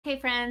Hey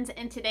friends,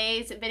 in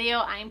today's video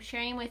I'm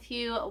sharing with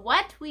you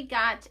what we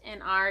got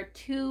in our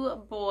two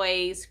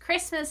boys'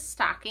 Christmas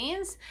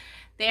stockings.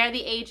 They are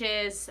the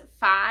ages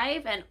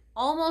 5 and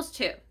almost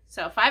 2.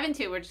 So 5 and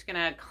 2, we're just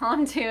gonna call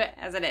them 2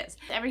 as it is.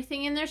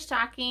 Everything in their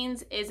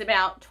stockings is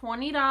about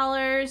 $20,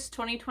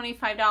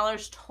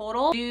 $25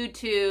 total. Due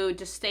to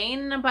just staying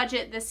in a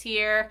budget this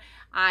year,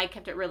 I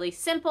kept it really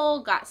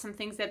simple, got some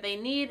things that they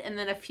need, and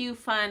then a few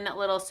fun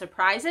little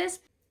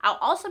surprises. I'll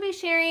also be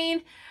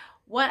sharing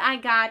what I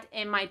got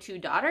in my two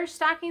daughters'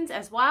 stockings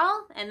as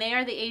well, and they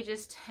are the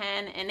ages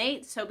 10 and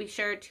 8, so be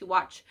sure to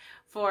watch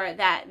for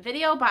that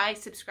video by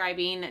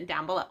subscribing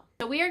down below.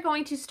 So we are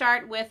going to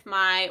start with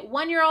my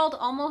 1-year-old,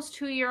 almost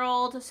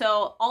 2-year-old.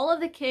 So all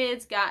of the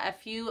kids got a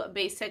few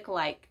basic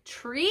like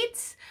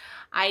treats.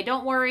 I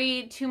don't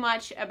worry too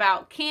much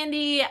about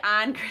candy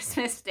on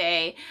Christmas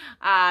Day.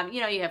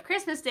 You know, you have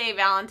Christmas Day,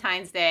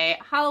 Valentine's Day,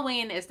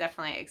 Halloween is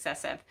definitely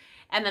excessive,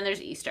 and then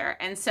there's Easter.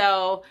 And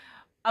so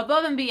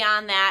above and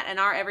beyond that, on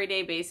our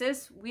everyday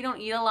basis, we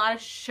don't eat a lot of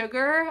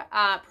sugar,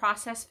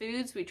 processed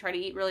foods. We try to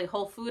eat really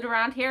whole food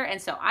around here.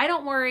 And so I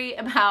don't worry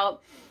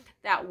about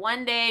that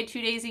 1 day,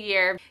 2 days a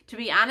year. To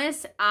be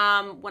honest,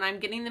 when I'm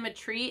getting them a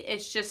treat,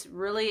 it's just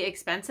really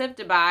expensive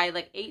to buy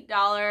like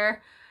 $8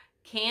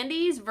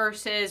 candies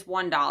versus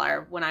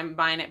 $1 when I'm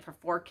buying it for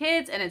 4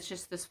 kids. And it's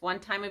just this one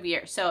time of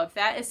year. So if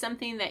that is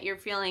something that you're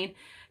feeling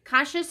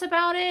conscious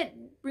about it,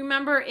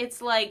 remember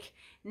it's like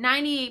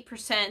 98%,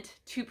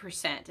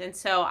 2%. And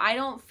so I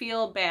don't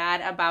feel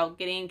bad about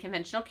getting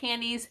conventional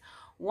candies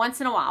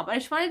once in a while. But I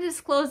just wanted to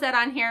disclose that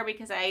on here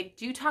because I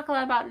do talk a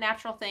lot about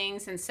natural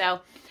things. And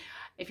so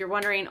if you're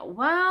wondering,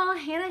 well,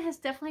 Hannah has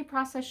definitely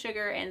processed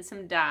sugar and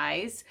some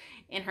dyes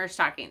in her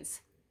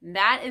stockings.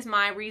 That is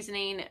my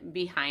reasoning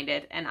behind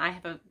it. And I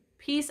have a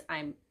piece,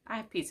 I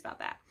have peace about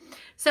that.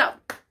 So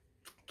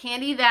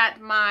candy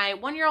that my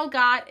 1-year-old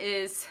got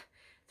is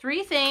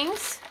 3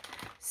 things.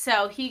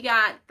 So he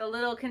got the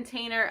little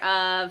container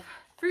of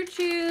fruit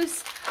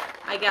juice.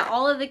 I got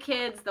all of the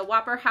kids the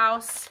Whopper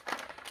House.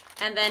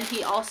 And then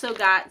he also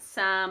got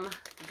some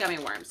gummy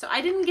worms. So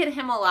I didn't get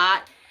him a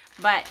lot,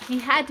 but he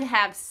had to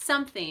have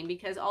something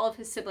because all of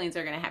his siblings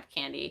are going to have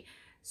candy.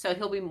 So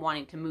he'll be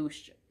wanting to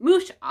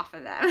moosh off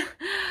of them.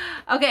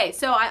 Okay,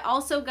 so I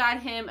also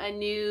got him a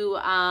new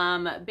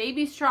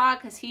baby straw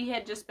because he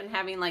had just been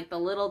having like the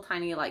little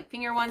tiny like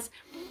finger ones.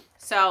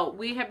 So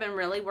we have been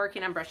really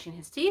working on brushing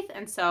his teeth,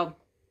 and so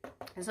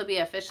this will be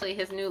officially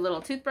his new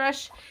little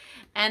toothbrush.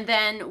 And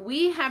then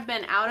we have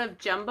been out of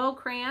jumbo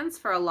crayons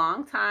for a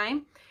long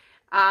time.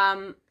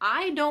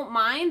 I don't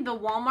mind the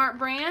Walmart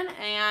brand,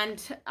 and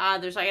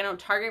there's like, I know,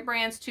 Target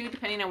brands too,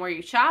 depending on where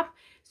you shop.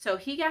 So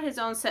he got his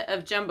own set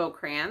of jumbo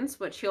crayons,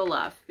 which he'll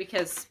love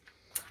because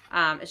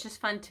it's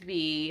just fun to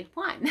be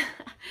one.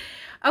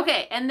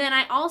 Okay, and then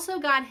I also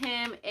got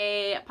him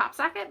a pop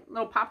socket,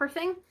 little popper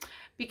thing,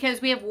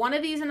 because we have one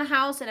of these in the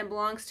house and it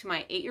belongs to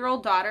my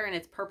 8-year-old daughter and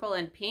it's purple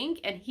and pink,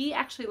 and he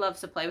actually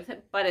loves to play with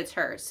it, but it's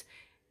hers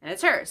and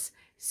it's hers.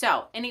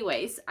 So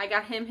anyways, I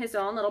got him his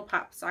own little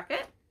pop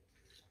socket.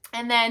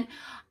 And then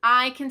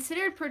I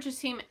considered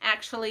purchasing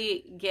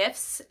actually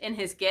gifts in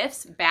his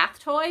gifts, bath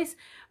toys,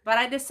 but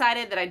I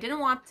decided that I didn't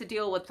want to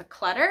deal with the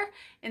clutter.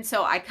 And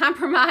so I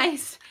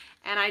compromised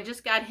and I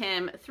just got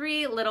him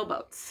 3 little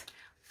boats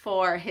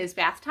for his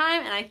bath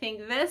time. And I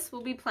think this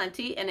will be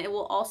plenty, and it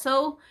will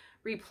also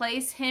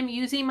replace him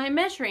using my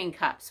measuring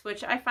cups,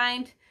 which I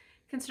find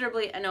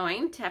considerably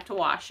annoying to have to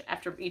wash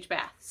after each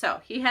bath.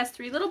 So he has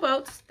 3 little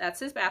boats. That's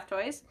his bath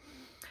toys.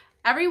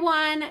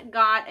 Everyone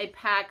got a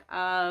pack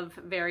of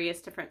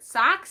various different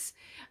socks,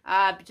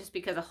 just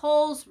because of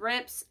holes,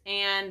 rips,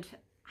 and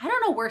I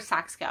don't know where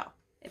socks go.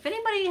 If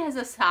anybody has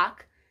a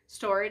sock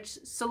storage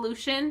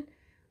solution,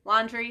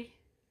 laundry,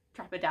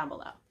 drop it down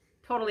below.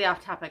 Totally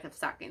off topic of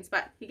stockings,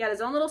 but he got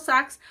his own little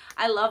socks.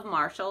 I love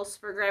Marshalls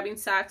for grabbing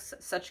socks,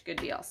 such good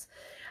deals.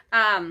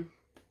 And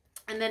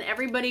then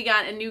everybody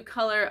got a new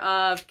color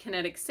of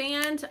kinetic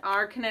sand.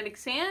 Our kinetic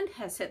sand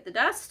has hit the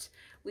dust.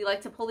 We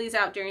like to pull these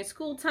out during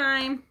school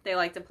time. They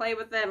like to play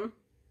with them.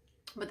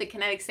 But the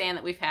kinetic sand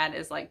that we've had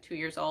is like 2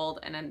 years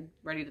old, and I'm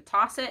ready to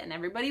toss it, and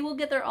everybody will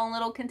get their own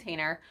little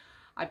container.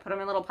 I put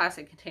them in little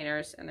plastic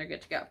containers and they're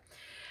good to go.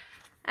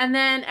 And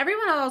then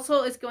everyone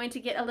also is going to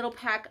get a little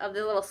pack of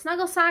the little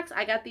snuggle socks.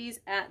 I got these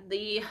at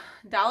the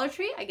Dollar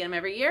Tree. I get them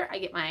every year. I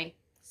get my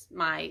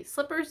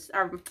slippers,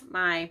 or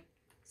my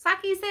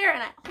sockies there,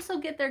 and I also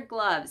get their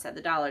gloves at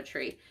the Dollar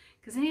Tree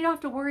because then you don't have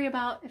to worry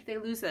about if they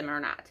lose them or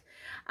not.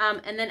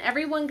 And then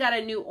everyone got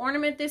a new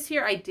ornament this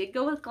year. I did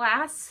go with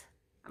glass.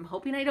 I'm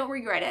hoping I don't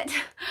regret it.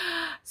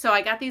 So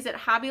I got these at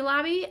Hobby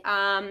Lobby.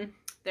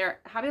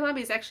 Hobby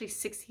Lobby is actually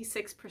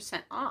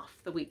 66% off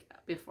the week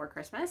before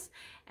Christmas.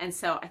 And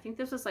so I think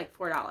this was like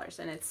 $4,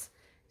 and it's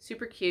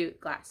super cute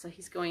glass. So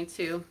he's going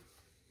to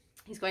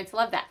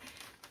love that.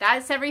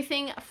 That's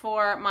everything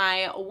for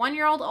my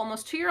 1-year-old,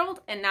 almost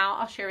 2-year-old. And now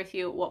I'll share with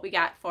you what we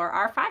got for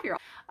our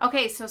 5-year-old.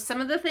 Okay, so some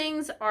of the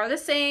things are the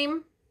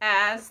same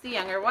as the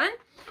younger one.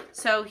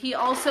 So he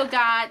also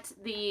got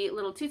the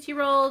little Tootsie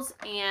Rolls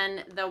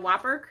and the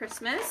Whopper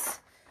Christmas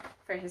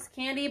for his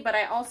candy, but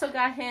I also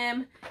got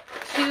him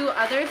 2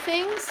 other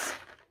things.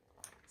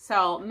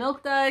 So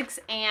Milk Duds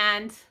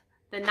and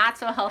the not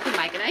so healthy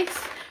Micanites,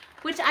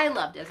 which I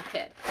loved as a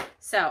kid.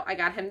 So I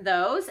got him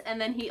those.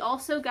 And then he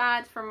also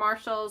got from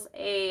Marshall's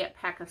a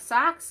pack of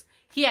socks.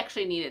 He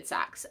actually needed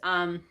socks.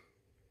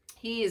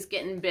 He is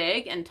getting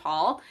big and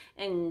tall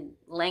and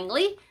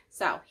langly.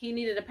 So he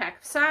needed a pack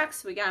of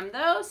socks. We got him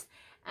those.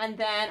 And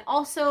then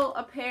also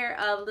a pair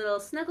of little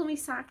Snuggle Me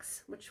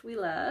socks, which we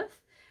love.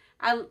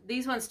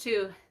 These ones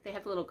too, they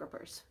have little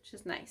grippers, which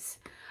is nice.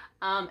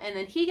 And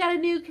then he got a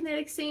new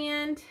kinetic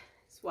sand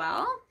as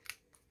well.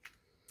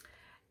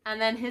 And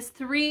then his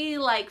 3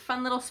 like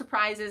fun little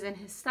surprises in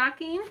his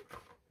stocking.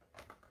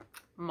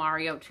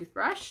 Mario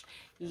toothbrush.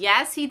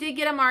 Yes, he did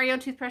get a Mario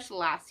toothbrush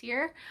last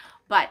year,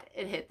 but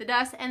it hit the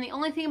dust. And the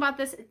only thing about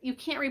this, you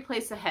can't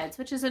replace the heads,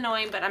 which is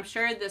annoying, but I'm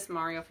sure this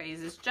Mario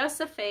phase is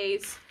just a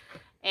phase,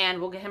 and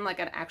we'll get him like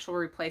an actual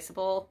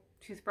replaceable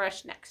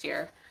toothbrush next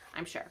year,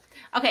 I'm sure.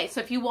 Okay,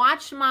 so if you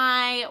watch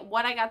my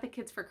What I Got the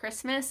Kids for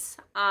Christmas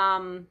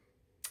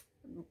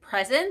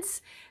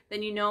presents,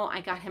 then you know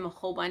I got him a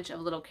whole bunch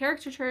of little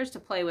caricatures to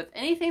play with.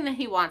 Anything that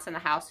he wants in the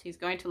house, he's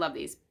going to love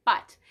these.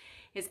 But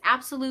his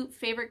absolute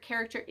favorite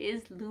character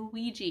is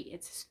Luigi.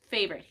 It's his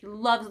favorite. He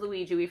loves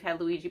Luigi. We've had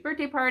Luigi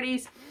birthday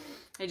parties.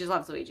 He just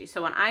loves Luigi.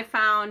 So when I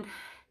found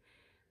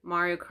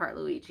Mario Kart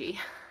Luigi,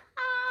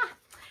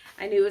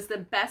 I knew it was the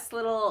best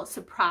little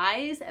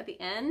surprise at the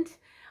end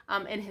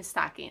in his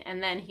stocking.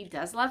 And then he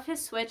does love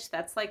his Switch.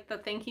 That's like the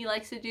thing he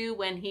likes to do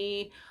when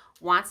he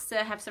wants to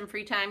have some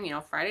free time, you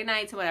know, Friday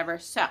nights or whatever.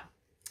 So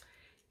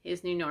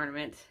his new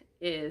ornament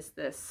is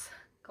this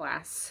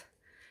glass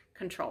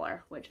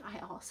controller, which I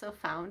also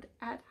found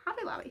at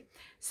Hobby Lobby.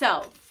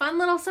 So fun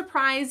little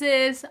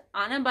surprises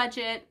on a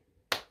budget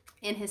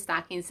in his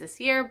stockings this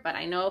year, but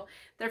I know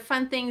they're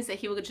fun things that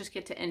he will just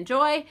get to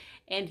enjoy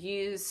and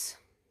use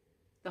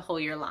the whole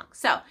year long.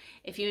 So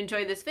if you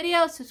enjoyed this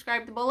video,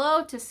 subscribe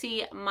below to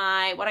see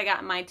what I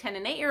got in my 10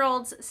 and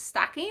 8-year-olds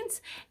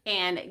stockings,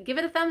 and give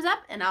it a thumbs up,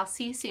 and I'll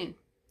see you soon.